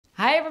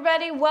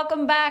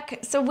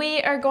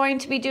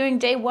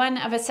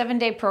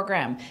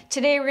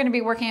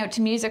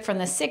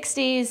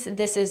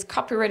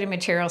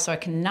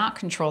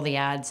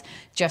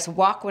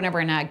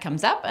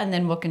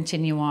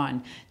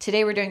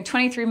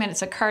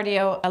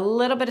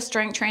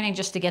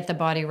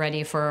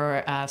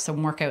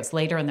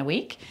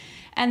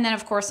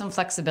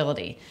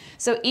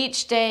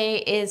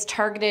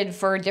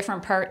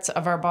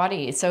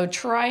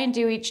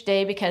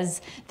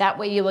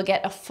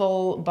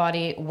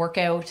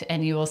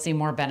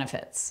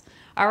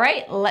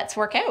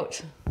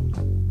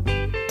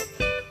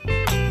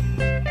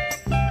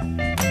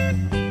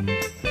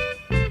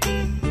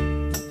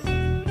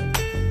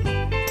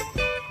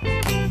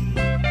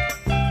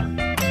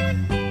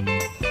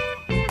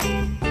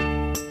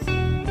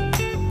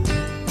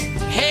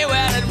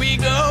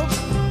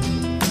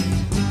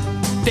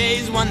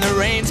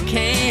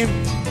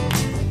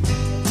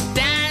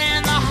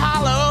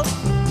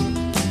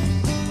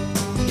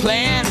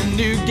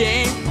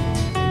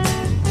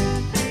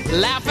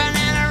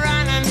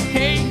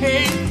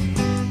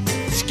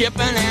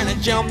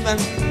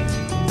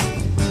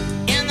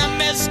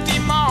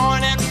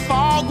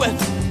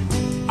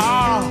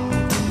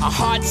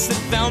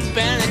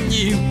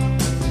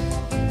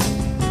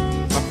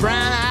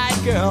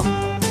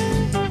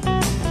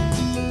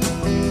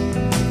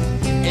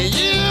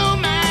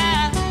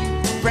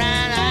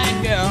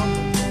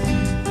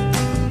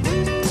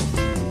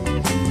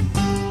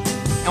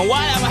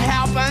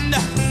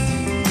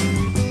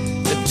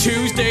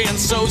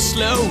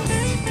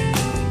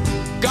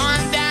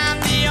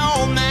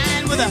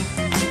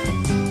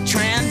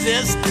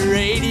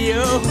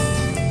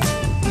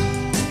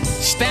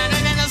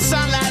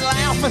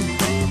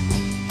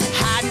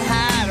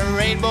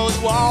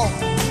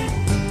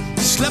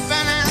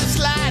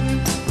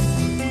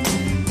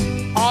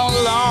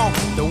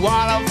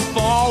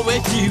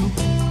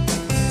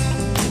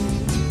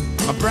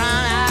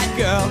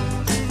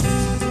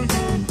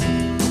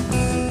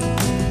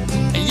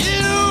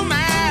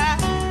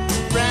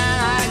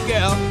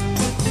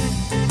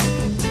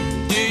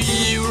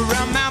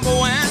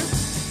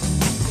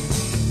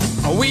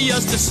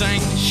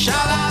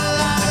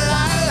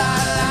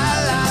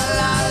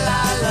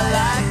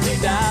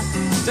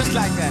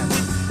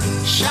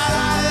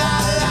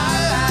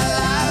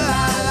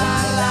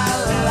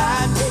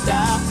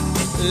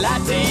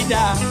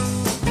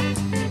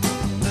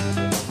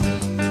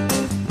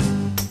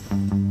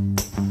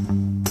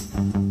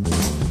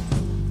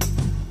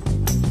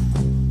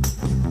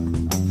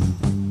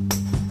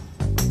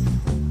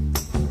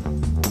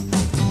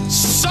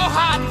So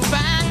hard to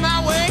find my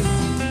way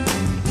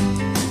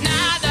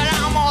now that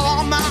I'm all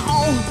on my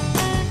own.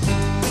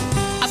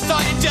 I saw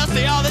you just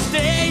the other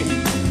day.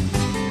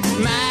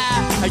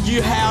 My,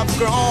 you have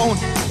grown.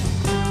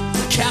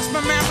 Cast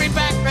my memory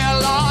back there,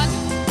 Lord.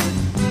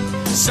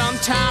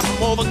 Sometimes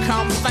I'm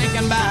overcome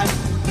thinking about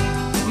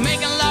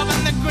making love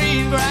in the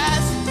green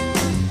grass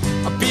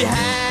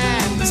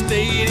behind the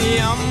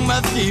stadium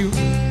with you,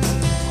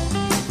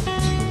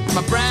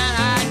 my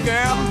brown-eyed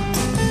girl.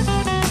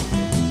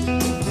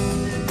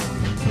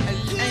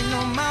 Ain't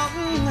no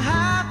mountain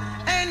high,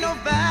 ain't no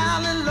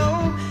valley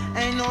low,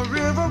 ain't no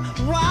river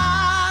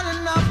wide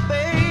enough,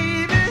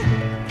 baby.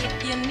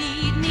 If you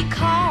need me,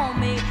 call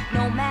me.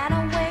 No matter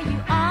where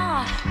you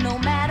are, no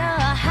matter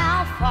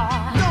how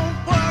far. Don't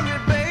worry,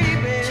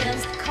 baby.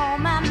 Just call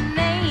my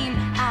name,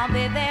 I'll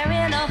be there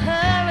in a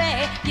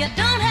hurry. You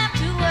don't have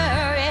to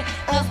worry,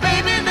 'cause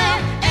baby, there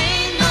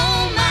ain't no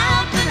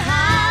mountain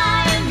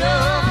high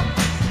enough,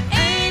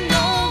 ain't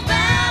no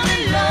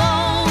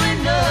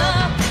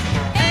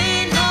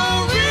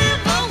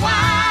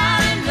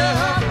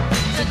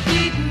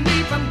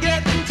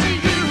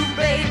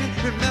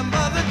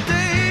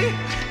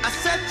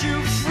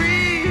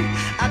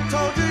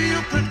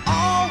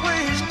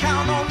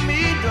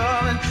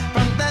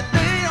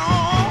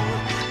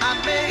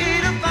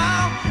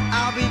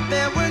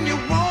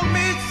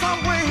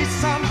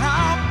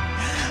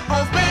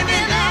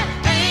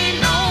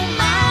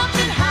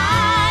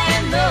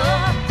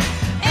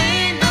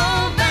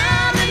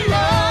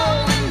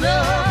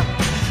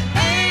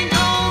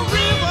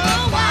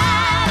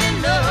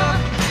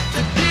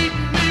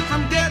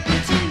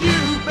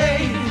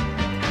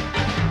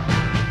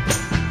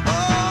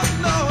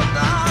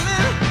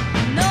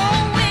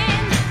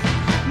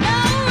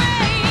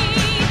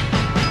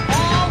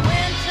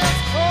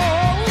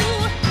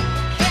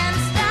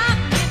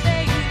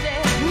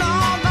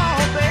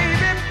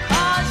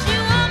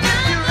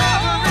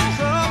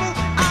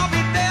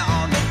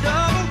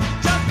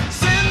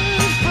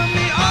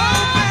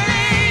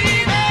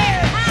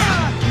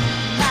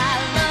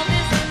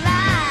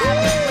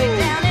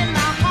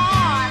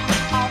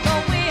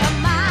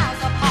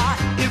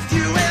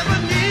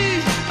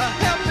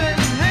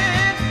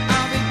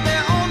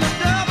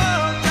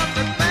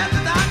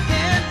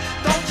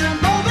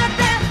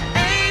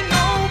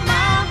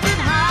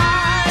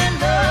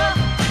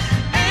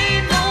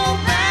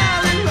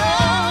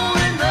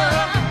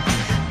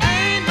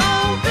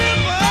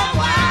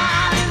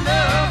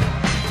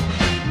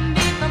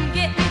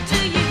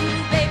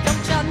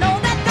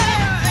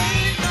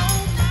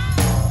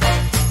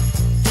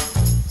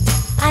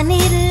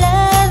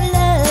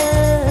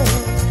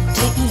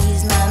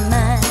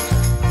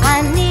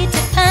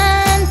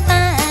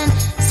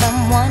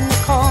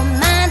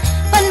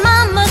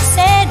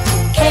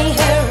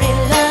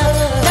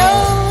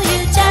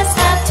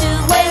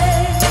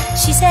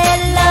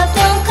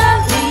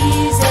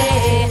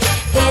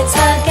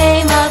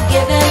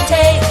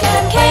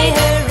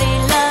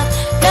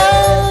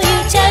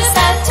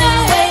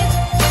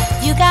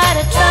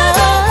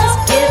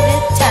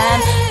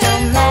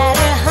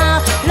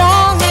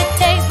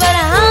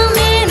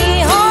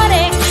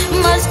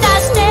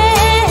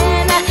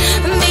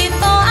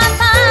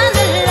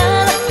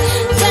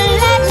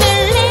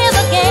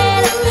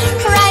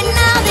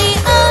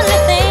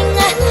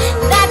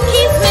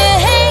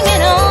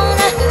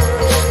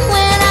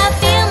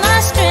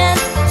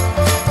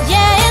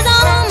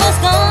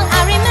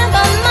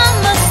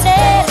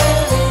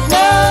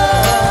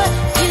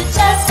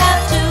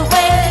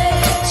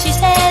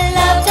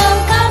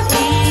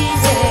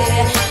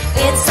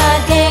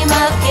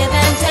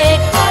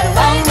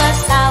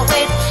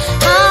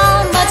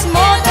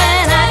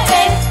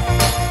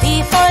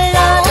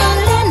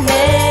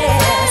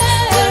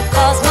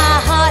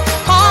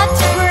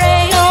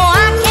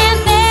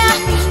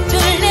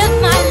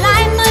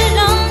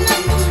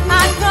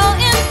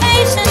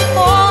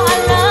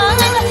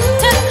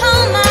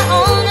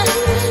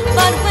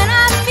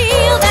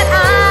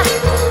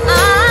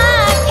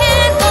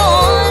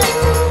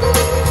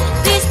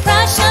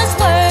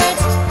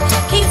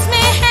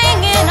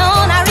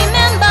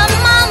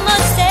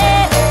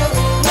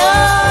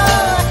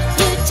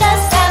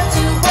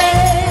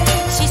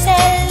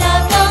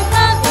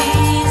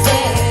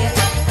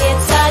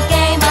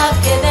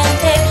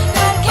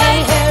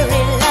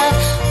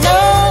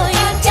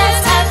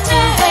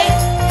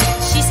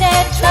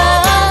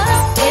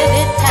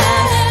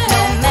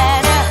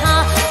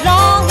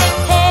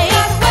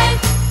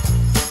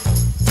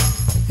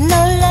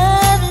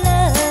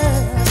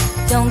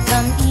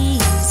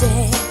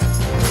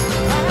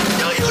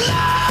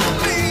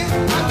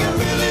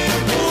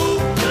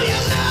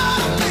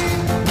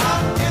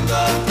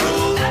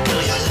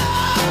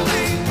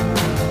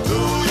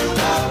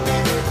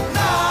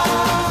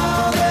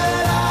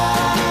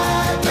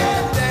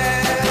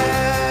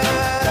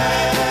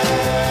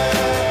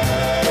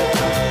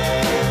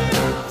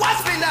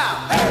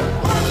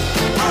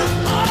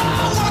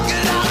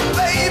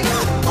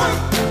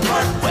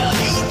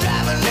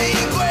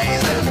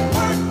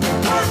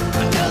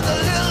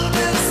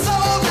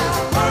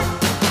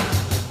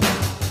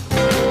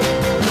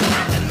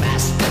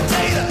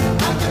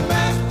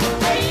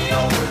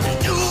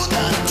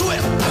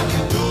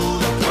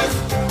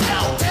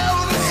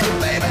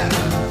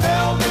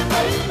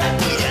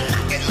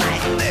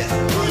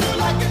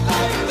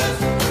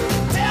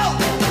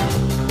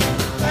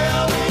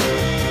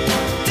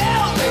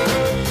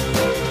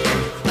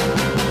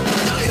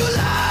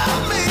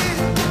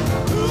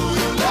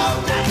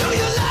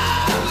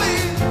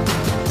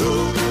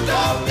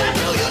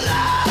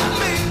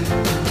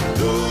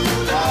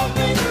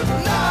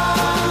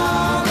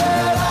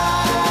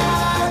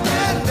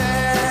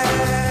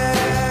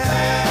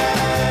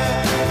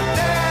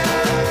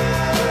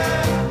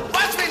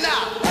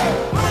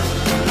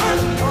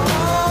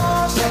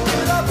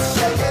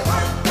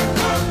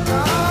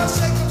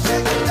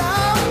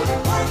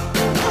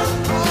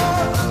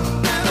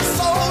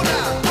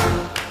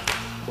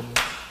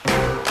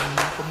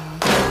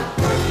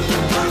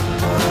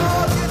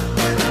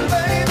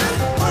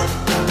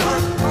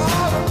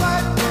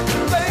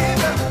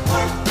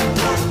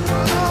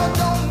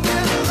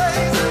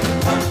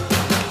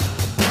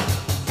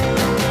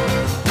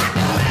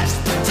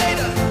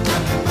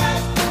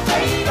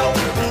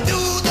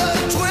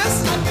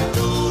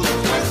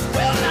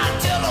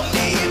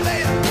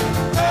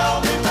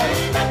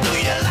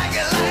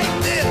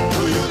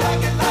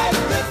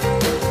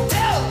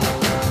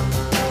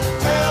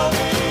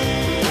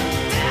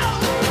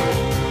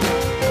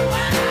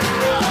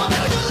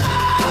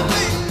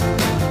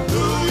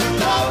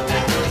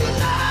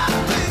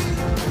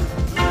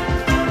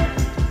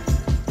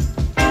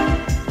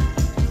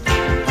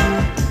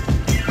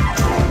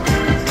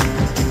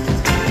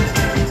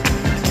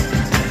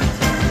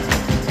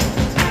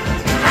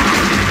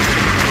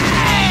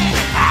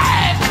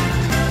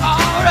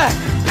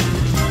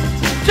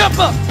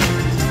Jump up.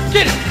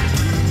 Get it.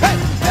 Hey.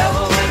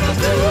 Devil with the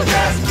blue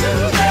dress,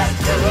 blue dress,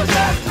 blue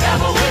dress.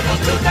 Devil with the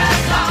blue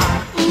dress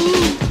on.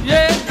 Ooh,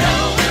 yeah.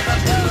 Devil with the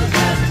blue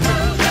dress,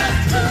 blue dress,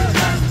 blue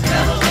dress.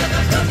 Devil with the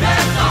blue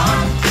dress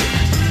on.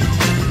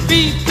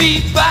 Beep,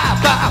 beep, bye,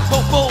 bye, bo,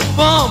 bo,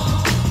 bum.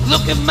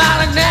 Looking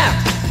mighty now.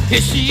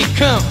 Here she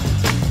comes.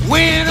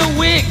 Wearing a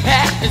wig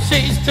hat and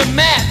shades to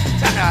match.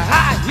 Got a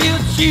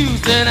high-heeled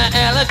shoes and an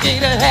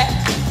alligator hat.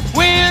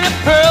 Wearing a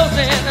pearls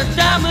and a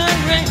diamond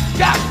ring.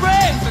 Got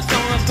bracelets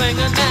on her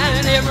finger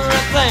and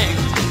everything.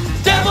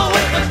 Devil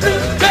with the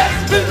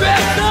blue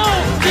dress on.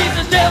 She's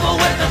the devil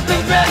with the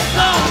blue dress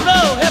on.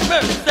 Lord have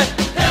mercy.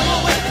 Devil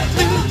with the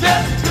blue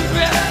dress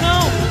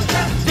on.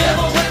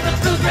 Devil with the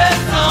blue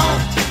dress on.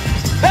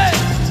 Hey,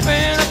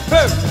 wearing a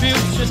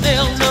perfume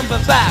Chanel number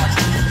 5.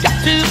 Got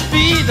to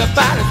be the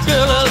finest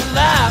girl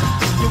alive.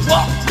 You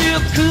walk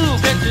real cool,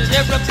 catches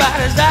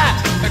everybody's eye.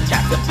 I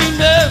got to be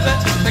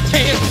nervous, I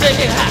can't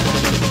say hi.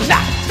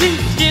 Not too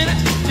skinny,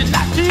 she's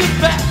not too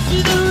fat.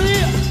 She's a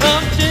real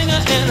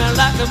singer and I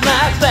like her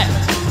like that.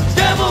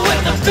 Devil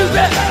with the blue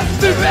dress on.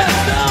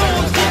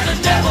 She's the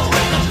devil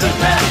with the blue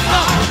dress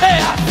on. Hey,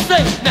 I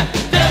say now,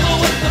 devil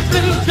with the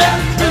blue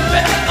dress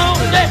on.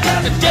 Yeah,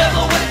 the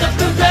devil with the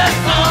blue dress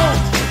on.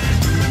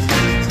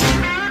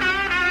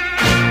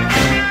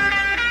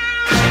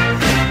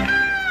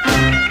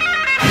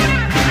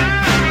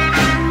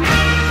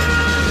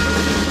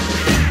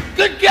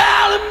 Good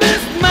golly,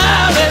 Miss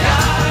Molly,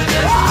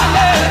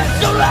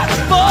 yeah, so like a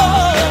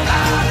ball,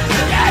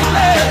 yeah,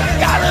 yeah,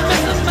 golly,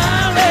 Miss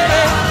Molly,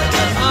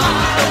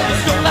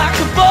 so like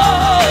a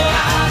ball.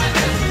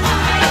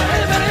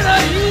 But in the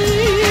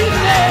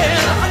evening,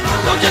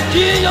 don't you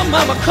hear your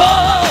mama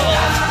call?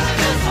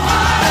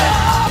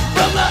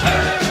 From the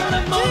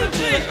early morning to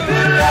the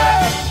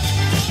early.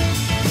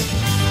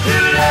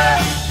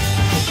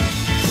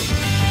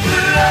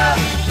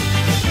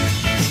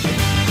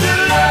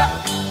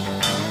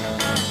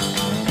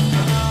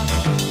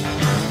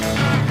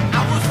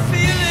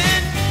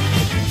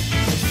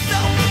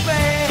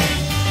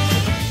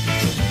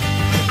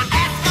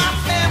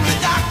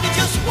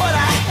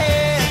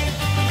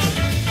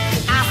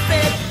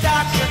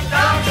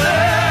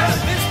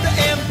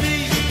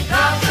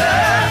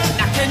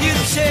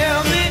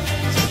 Tell me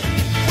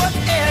what's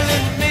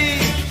ailing me,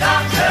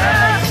 doctor.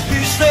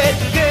 You said,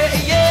 yeah,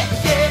 yeah,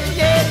 yeah,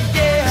 yeah,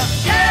 yeah.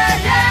 Yeah,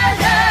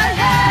 yeah, yeah,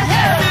 yeah,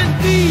 yeah.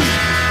 Indeed,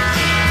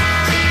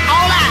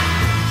 all I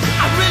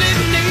really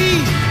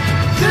need,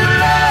 good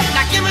love.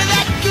 Now give me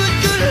that good,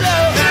 good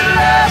love. Good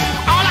love.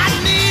 All I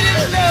need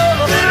is love.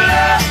 Good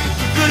love.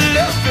 Good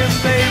loving,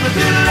 baby.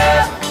 Good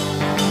love.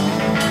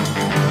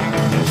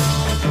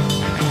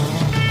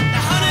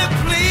 Now, honey,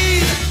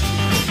 please,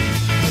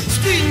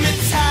 squeeze me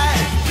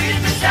tight.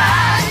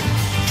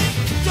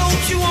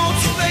 Don't you want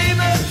your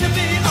baby to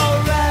be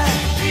alright?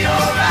 Be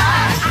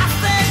alright. I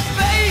said,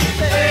 baby,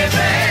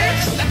 baby,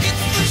 now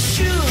it's for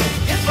sure,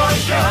 it's for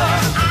sure.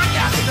 I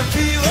got the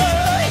fever,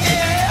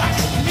 yeah.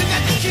 You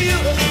got the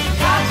cure,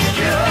 got the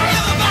cure.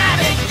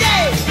 Everybody,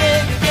 yeah,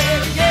 yeah, yeah,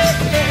 yeah,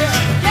 yeah,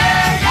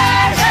 yeah,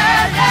 yeah,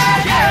 yeah,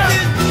 yeah, yeah.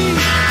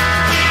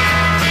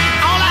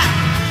 All I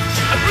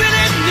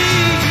really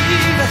need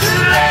is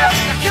love.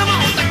 Now come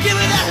on, now give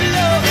me that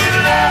love.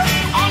 Love.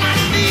 All I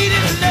need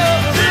is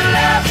love.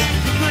 Love.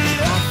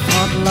 I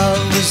thought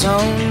love was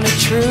only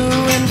true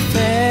in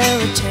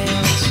fairy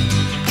tales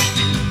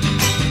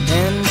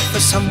and for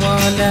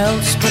someone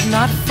else, but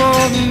not for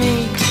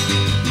me.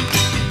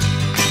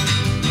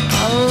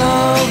 Our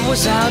love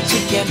was out to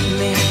get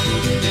me.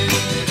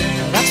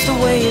 That's the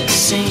way it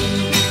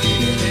seemed.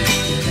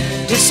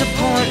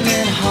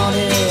 Disappointment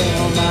haunted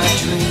all my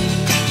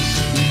dreams.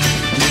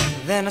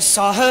 Then I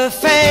saw her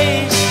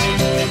face.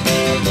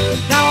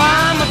 Now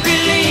I'm a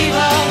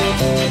believer.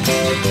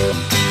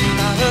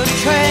 Not a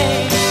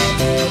trace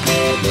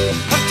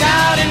of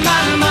doubt in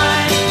my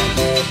mind.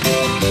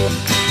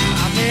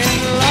 I'm in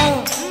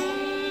love.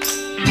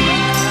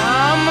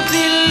 I'm a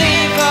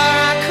believer.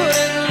 I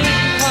couldn't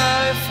leave her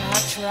if I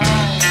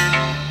tried.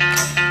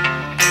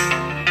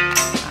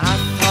 I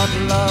thought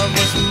love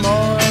was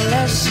more or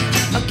less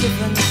a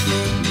given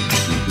thing.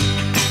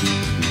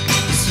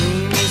 It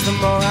seems the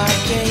more I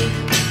gave,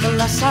 the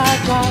less I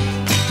got.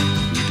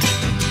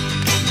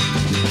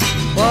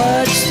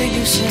 What's the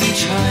use in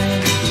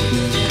trying?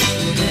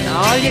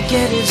 All you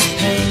get is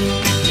pain.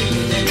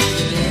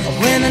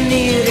 When I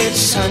needed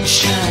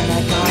sunshine,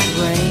 I got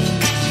rain.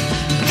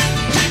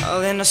 Oh,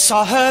 then I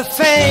saw her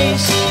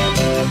face.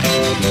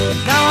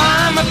 Now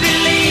I'm a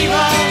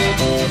believer.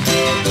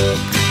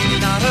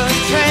 Not a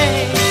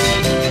trace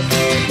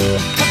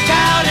of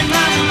doubt in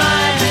my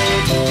mind.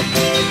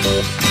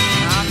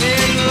 I'm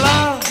in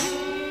love.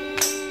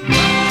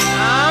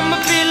 I'm a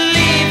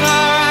believer.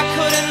 I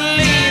couldn't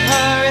leave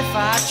her if I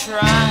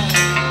tried.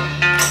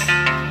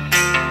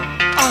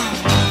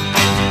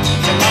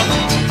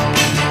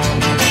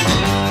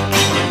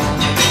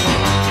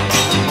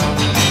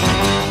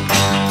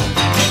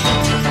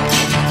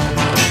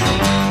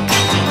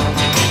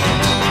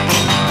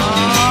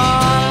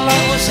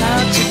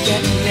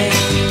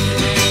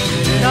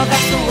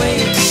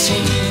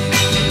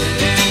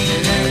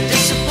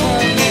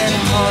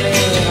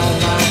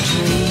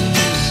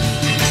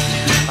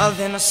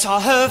 saw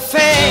her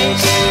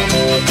face.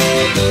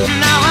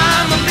 Now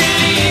I'm a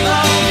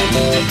believer,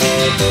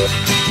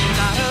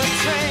 not a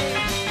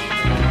trace.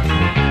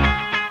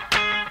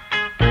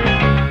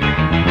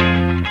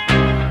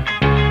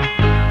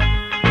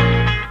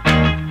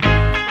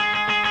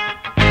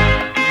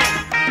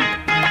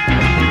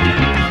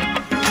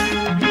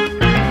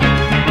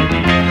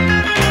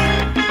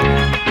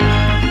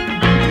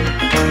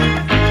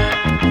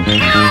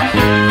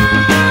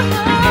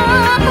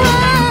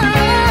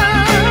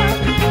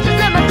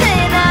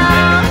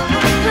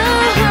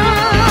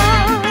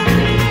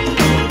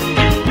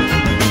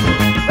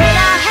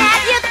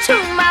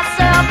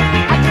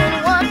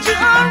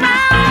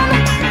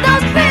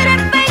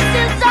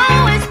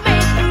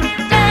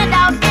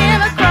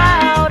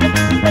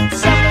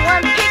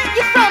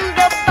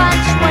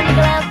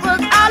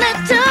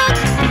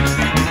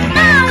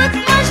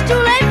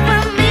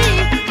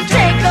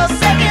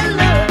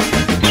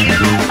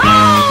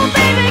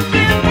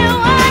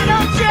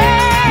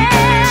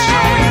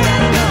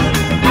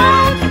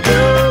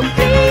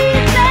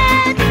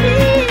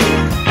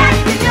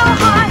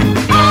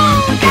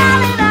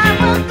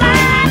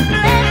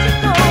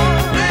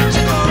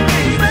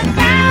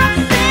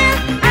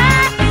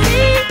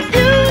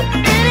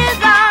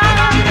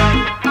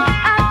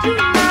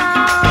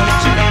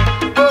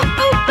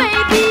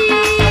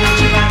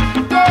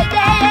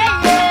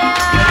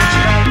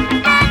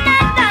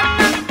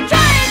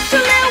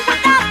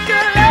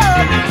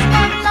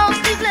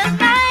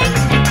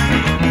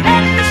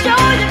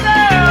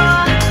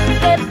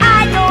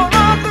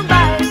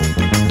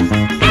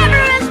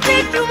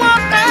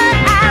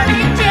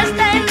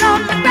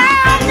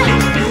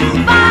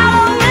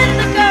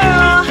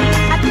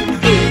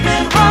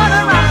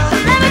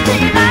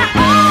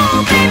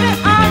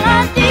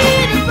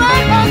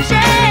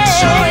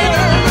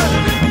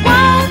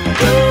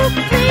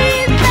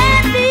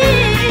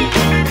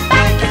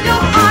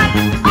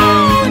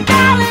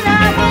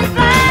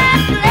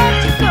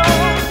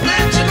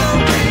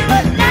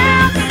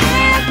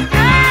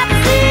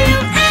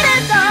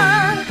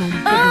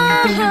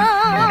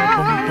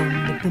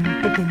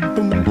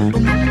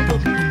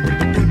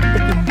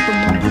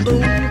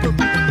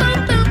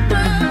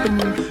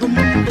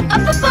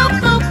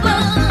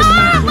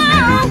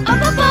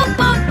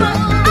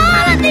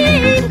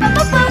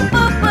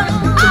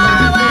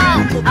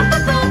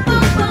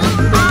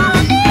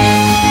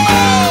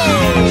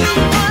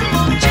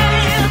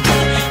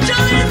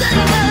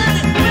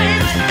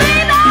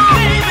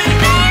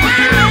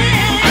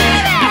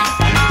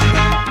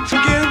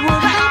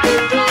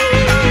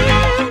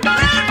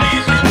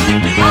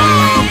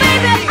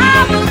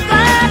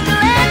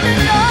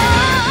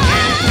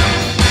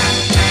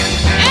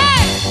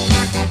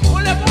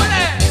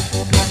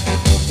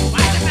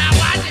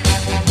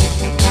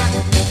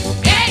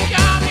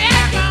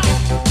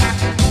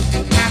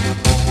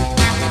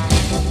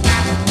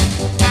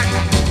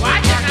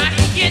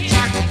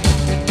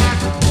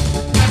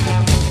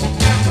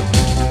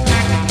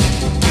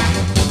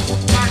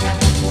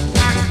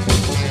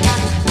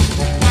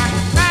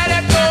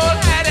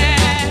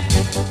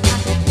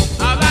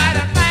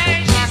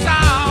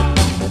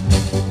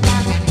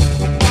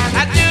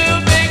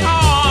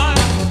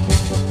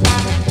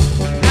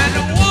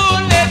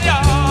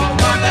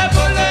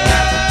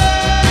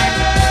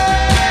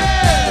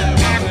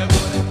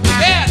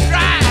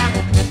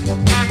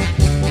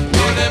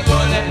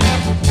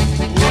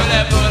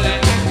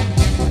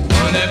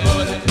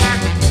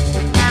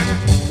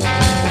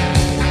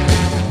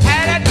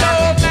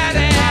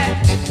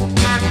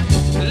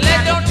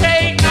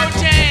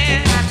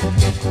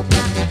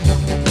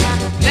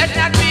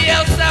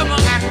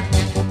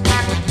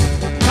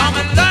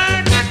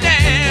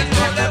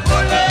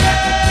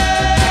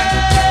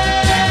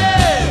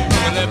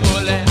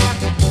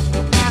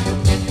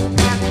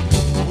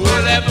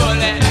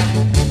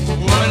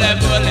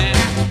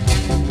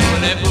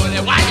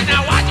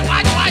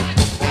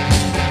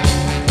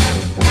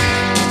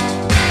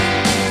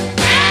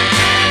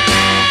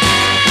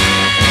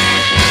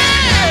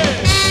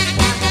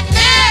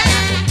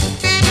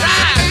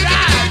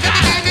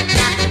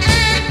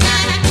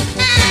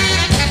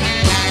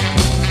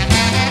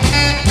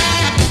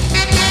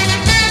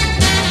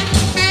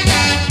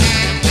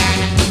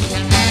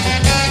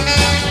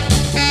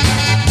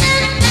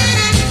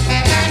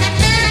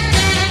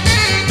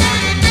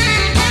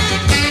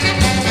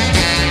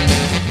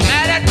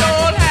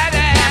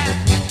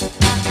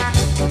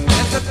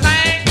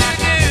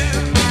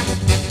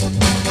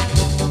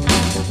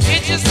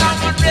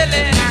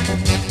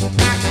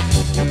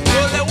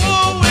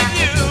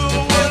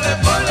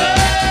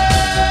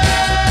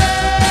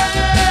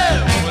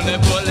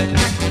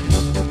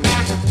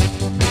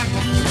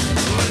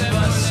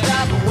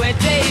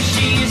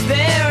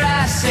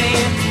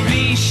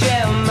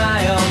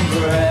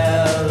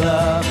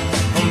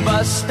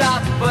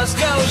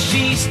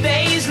 she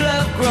stays,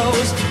 love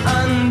grows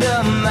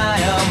under my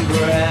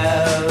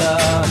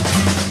umbrella.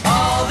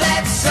 All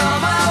that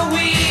summer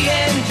we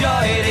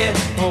enjoyed it,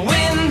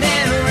 wind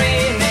and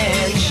rain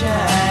and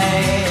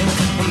shine.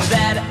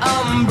 That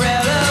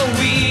umbrella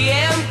we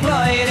employed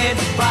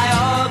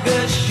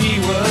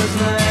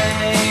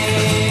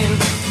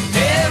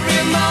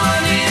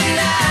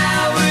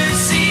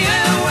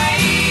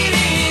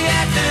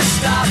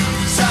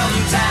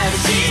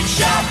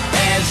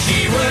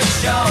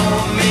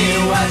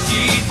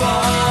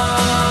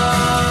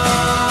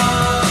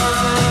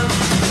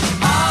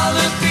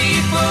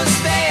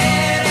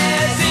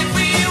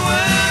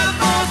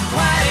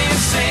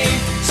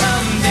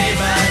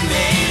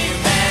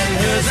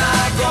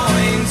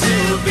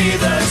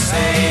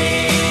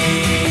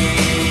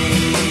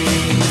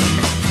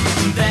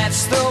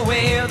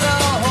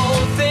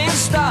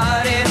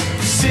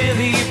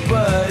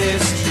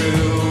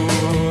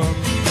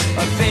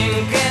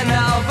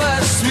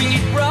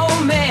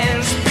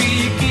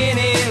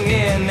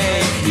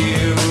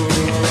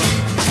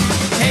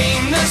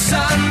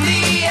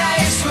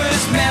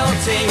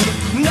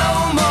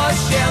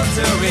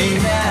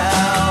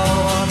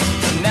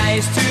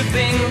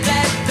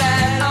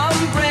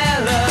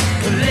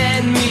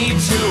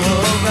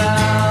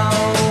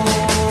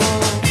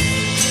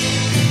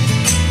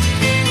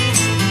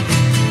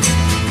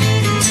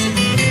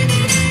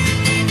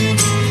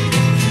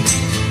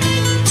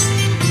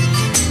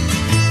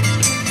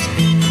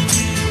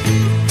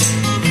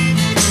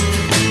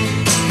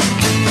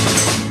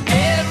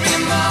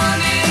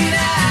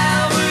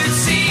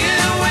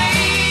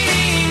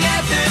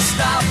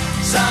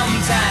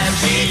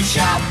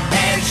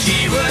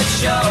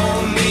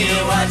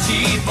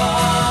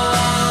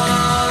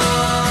born.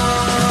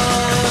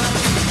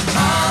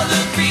 All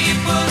the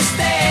people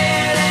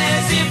stared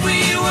as if we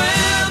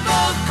were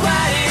both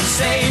quite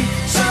insane.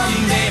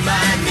 Someday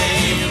my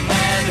name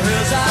and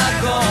hers are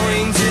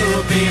going to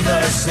be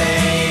the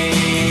same.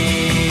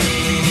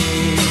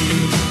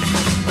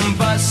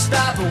 Bus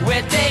stop,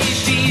 wet day,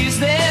 she's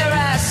there,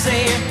 I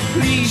say,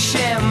 please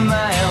share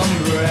my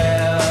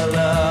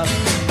umbrella.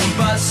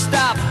 Bus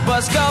stop,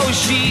 bus goes,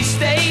 she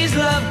stays,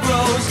 love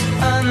grows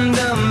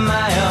under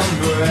my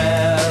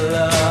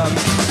umbrella.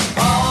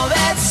 All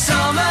that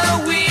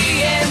summer we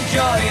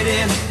enjoyed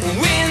it,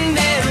 wind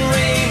and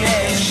rain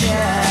and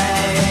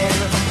shine.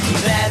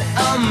 That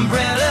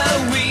umbrella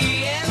we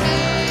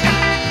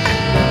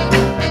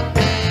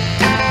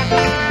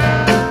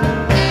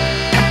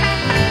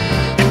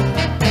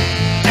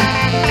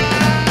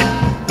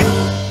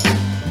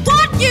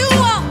What you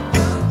want,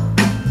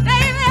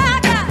 baby, I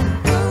got it.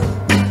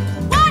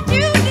 What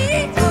you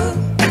need,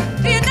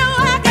 do you know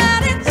I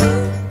got it?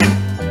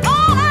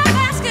 All I'm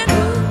asking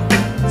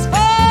is for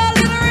a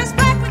little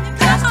respect when you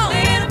come home.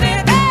 Just a little bit,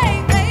 hey,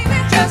 baby,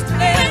 just a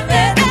little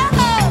bit.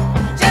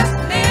 Just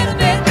a little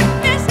bit,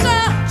 mister,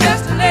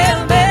 just a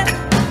little bit.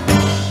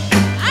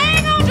 I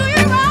ain't gonna do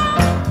you wrong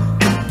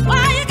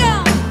while you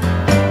gone.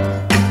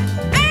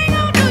 I ain't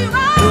gonna do you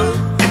wrong,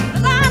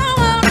 'cause I don't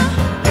wanna.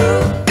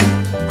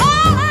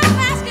 All I'm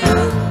asking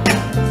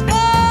is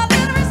for a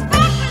little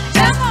respect when you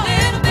come home. Just a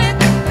little bit,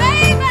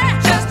 baby,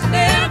 just a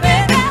little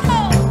bit.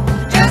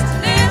 Just a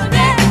little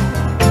bit,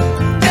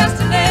 just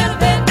a little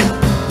bit.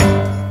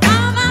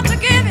 I'm out to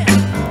give you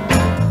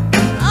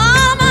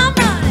all my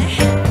money,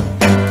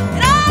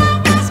 and all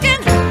I'm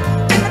asking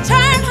in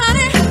return,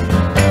 honey,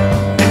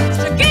 is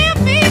to give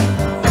me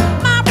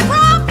my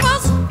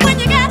promise when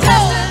you get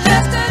home.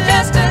 Just a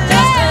little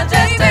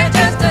bit,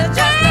 just a little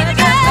bit,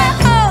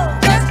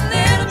 just a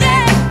little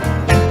bit.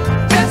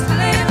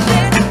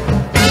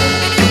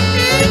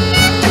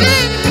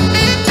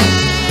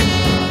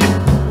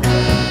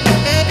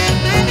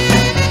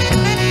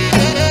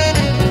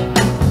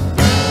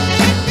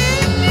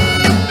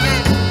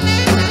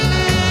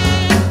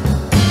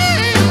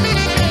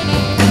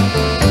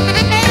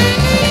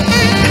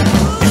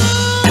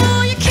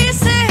 Ooh, your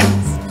kisses,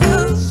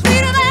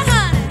 sweeter than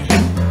honey.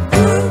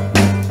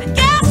 And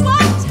guess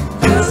what?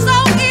 So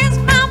is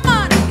my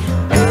money.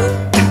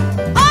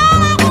 All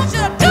I want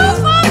you to do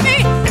for me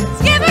is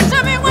give it to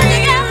me when you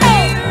get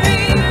home.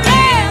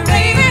 Yeah,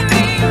 baby,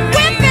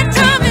 whip it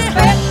to me.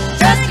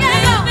 Just get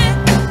home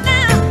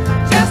now,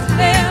 just a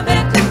little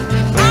bit.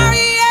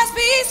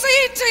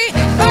 R-E-S-P-E-C-T,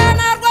 find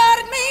out what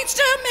it means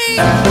to me.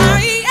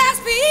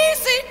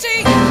 R-E-S-P-E-C-T,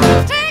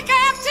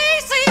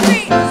 T-F-T-C-T.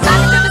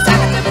 Sock it to me,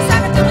 sock it to me,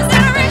 sock it to me,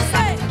 Zary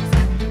say.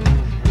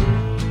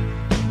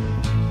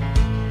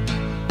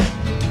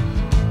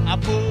 I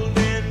pulled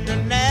into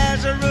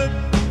Nazareth,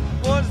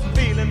 was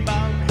feeling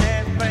about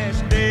half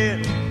past dead.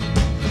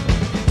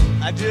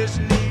 I just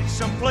need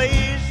some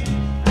place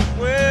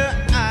where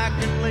I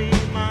can lay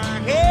my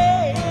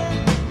head.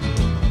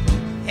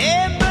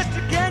 Hey,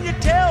 mister, can you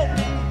tell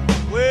me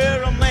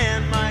where a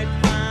man might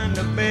find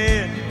a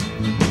bed?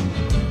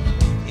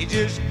 He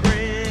just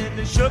grinned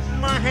and shook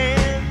my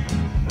hand,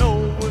 no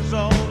was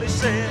all he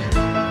said.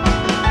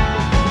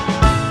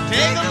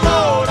 Take a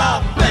load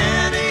off,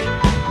 Fanny.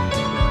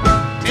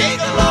 Take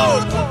a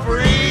load for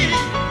free.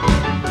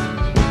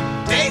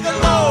 Take a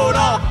load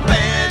off,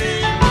 Fanny.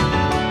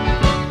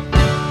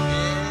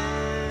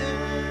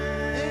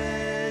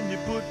 And you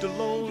put the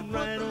load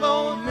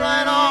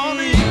right on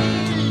me.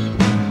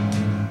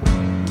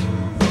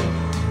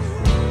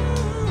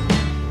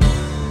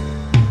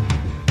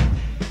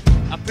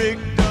 I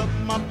picked up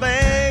my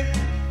bag.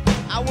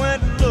 I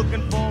went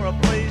looking for a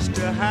place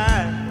to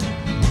hide.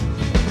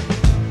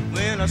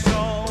 When I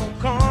saw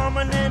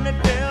Carmen and the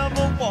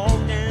devil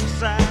walking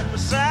side by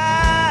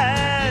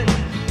side,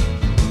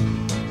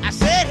 I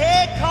said,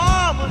 hey,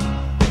 Carmen,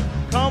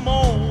 come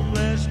on,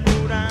 let's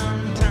go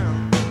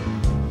downtown.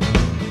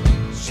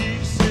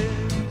 She said,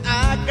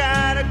 I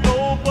gotta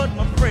go, but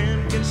my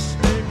friend can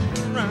stick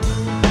around.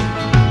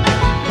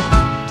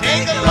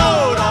 Take a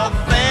load off,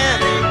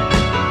 Fanny.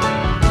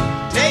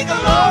 Take a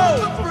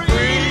load for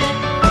free.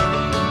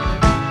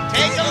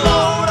 Take a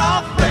load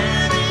off,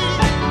 Fanny.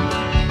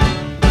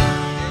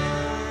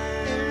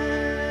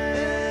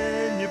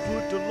 And you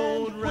put the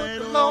load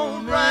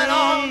right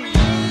on me.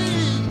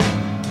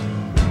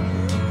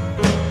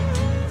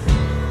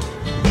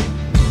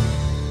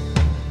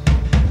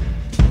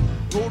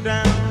 Go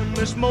down,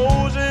 Miss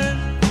Moses,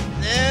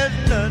 there's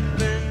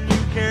nothing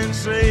you can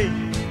say.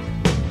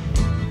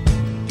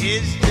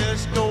 It's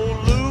just old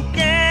Luke,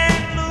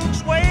 and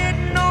Luke's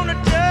waiting on the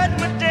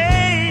judgment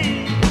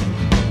day.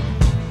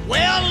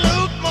 Well,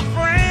 Luke, my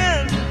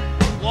friend,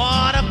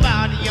 what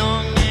about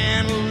young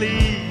Anna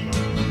Lee?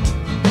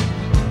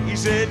 He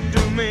said,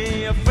 do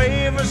me a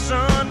favor,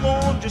 son,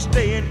 won't you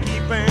stay and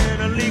keep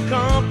Anna Lee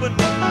company?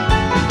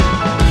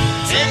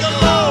 Take a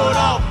load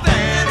off,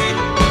 Fanny.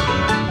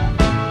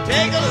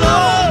 Take a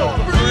load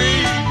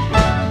free.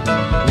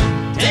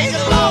 Take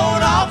a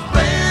load off,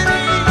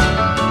 Fanny.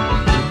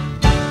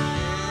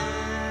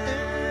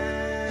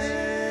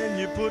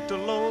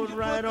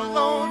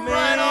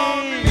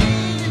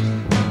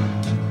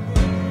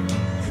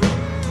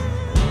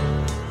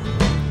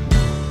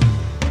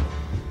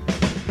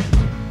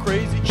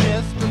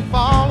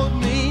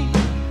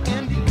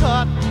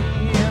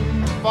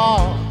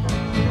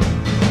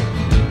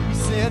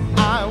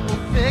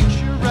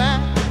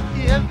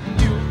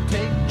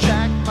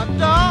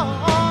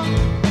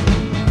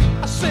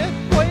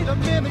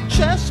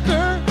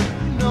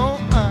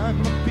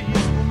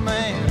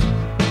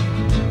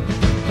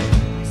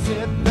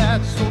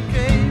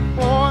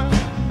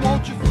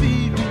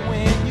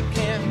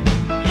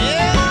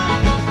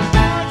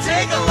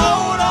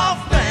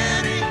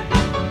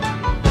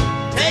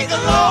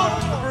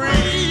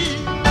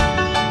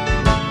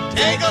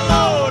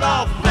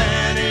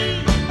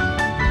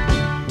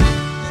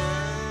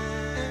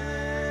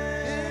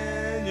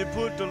 you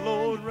put the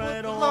load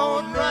right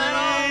on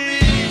me.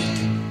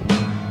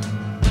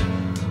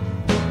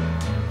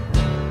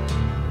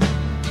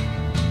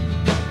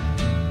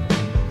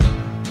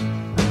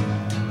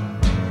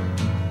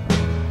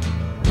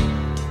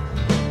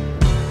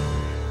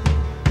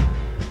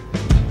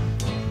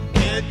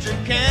 It's a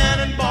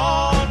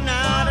cannonball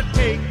now to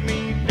take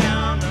me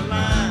down the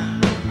line.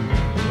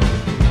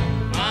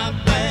 My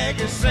bag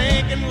is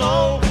sinking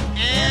low,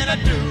 and I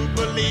do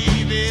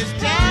believe it's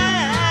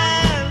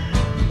time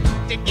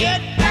to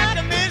get back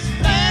to Miss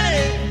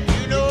Fanny.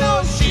 You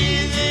know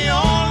she's the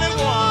only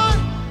one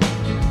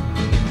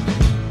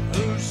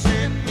who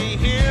sent me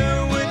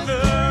here with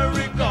her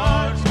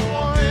regards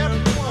for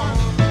everyone.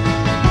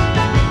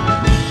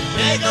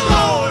 Take a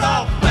load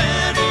off,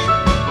 Fanny.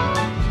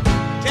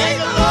 Take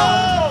a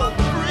load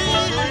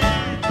free.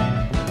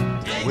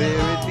 Where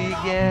it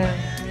began,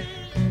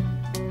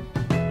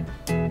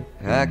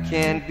 I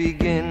can't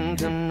begin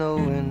to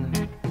knowing,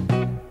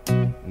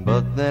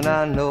 but then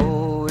I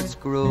know it's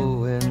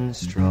growing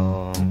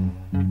strong.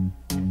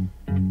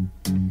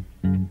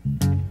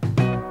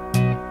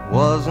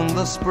 Wasn't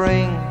the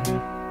spring,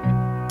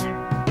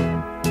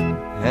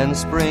 and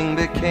spring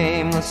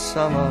became the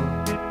summer.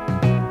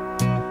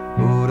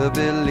 Who'd have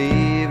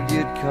believed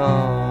you'd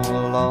come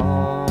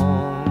along?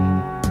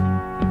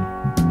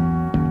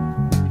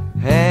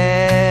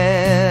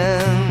 Hand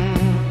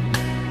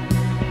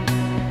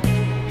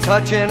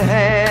touching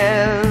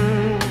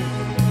hands,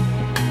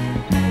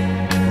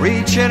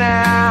 reaching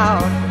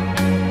out,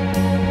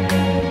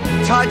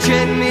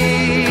 touching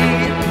me,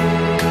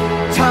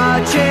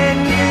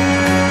 touching you.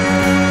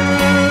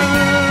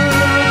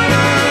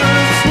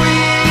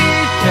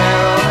 Sweet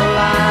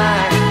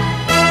Caroline,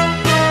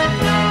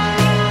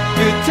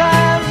 good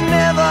times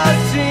never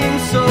seem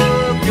so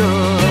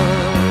good.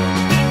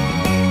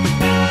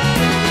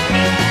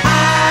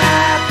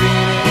 I've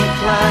been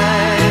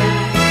inclined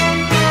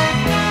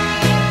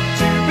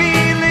to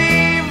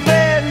believe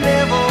there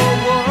never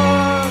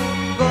was,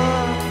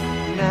 but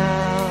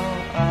now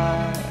I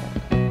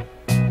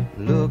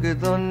look at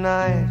the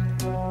night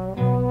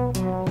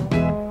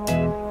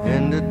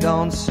and it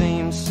don't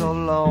seem so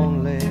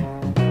lonely.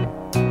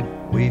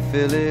 We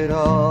fill it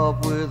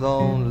up with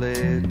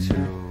only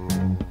two.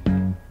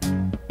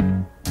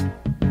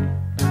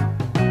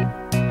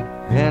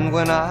 And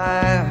when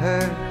I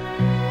hurt,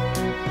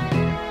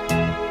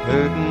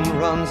 hurting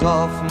runs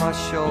off my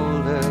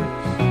shoulders.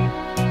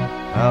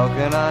 How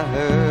can I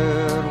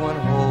hurt when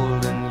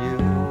holding you?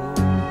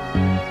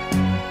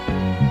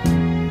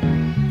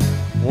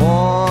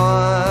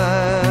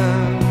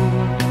 Warm,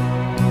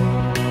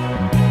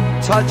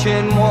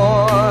 touching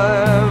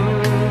warm,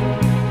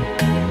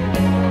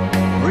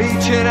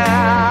 reaching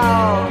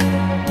out,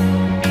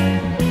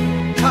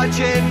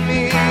 touching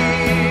me,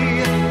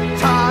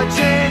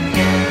 touching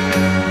you.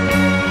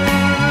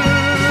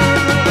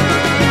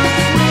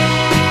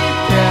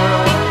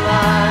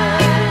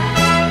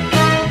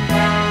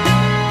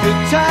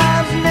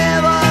 Times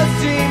never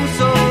seem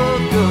so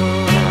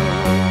good.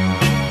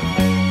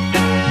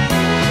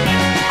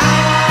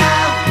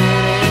 I've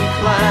been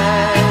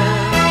inclined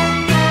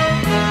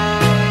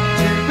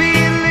to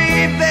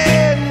believe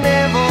there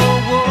never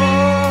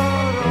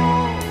would.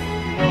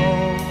 Oh,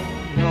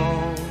 no,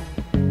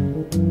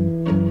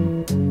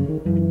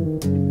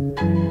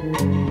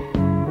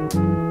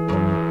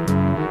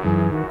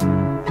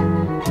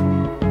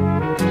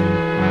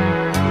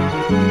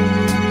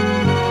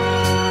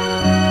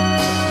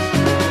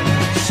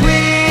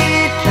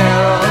 Sweet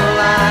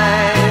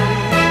Caroline,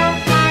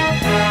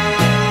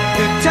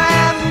 good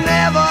times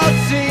never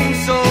seem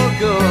so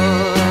good.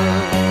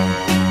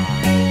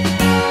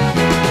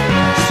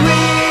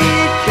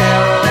 Sweet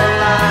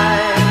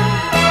Caroline,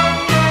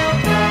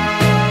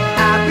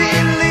 I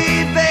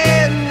believe they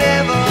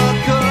never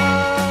could.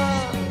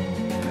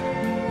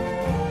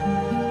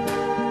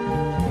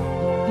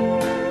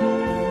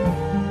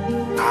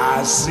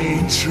 I see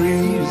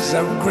trees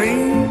of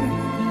green,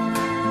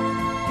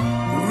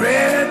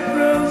 red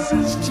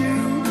roses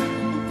too.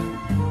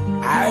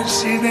 I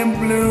see them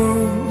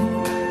bloom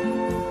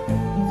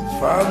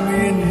for me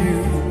and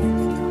you.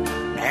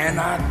 And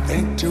I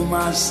think to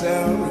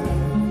myself,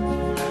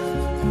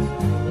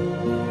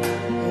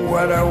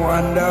 what a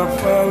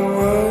wonderful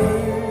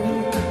world.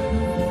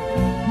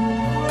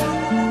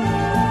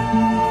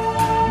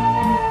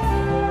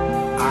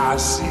 I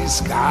see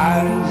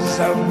skies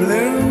of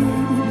blue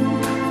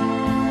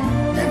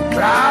and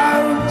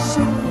clouds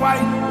of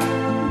white,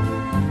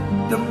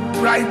 the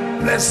bright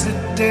blessed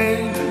day,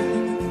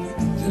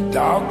 the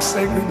dark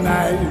sacred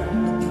night.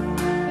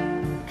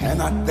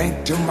 And I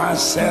think to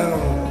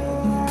myself,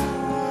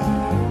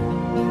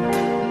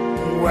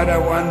 what a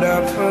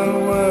wonderful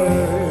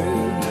world.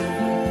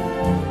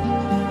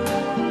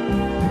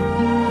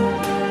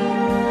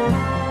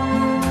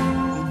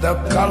 The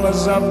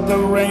colors of the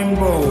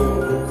rainbow,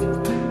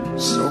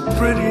 so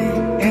pretty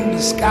in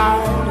the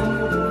sky,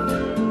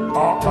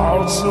 are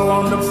also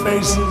on the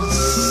faces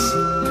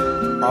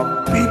of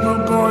people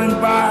going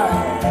by.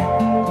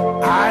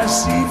 I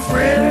see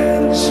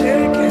friends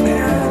shaking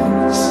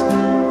hands,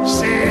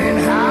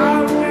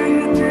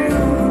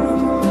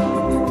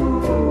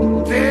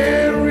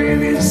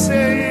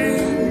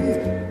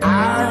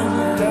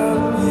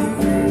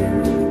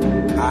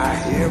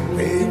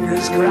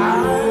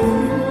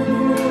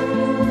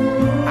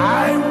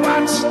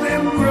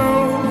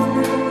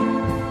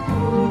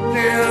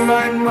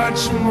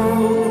 much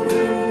more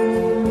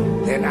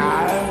than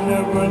I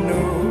never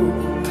knew.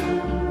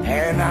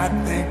 And I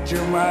think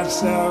to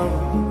myself,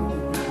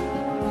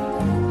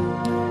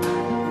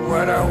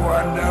 what a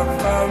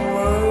wonderful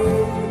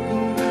world.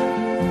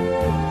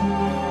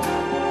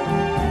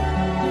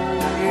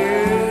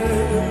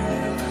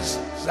 Yes,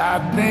 I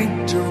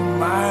think to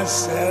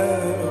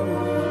myself,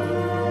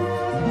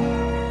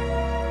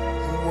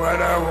 what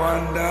a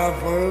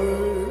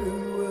wonderful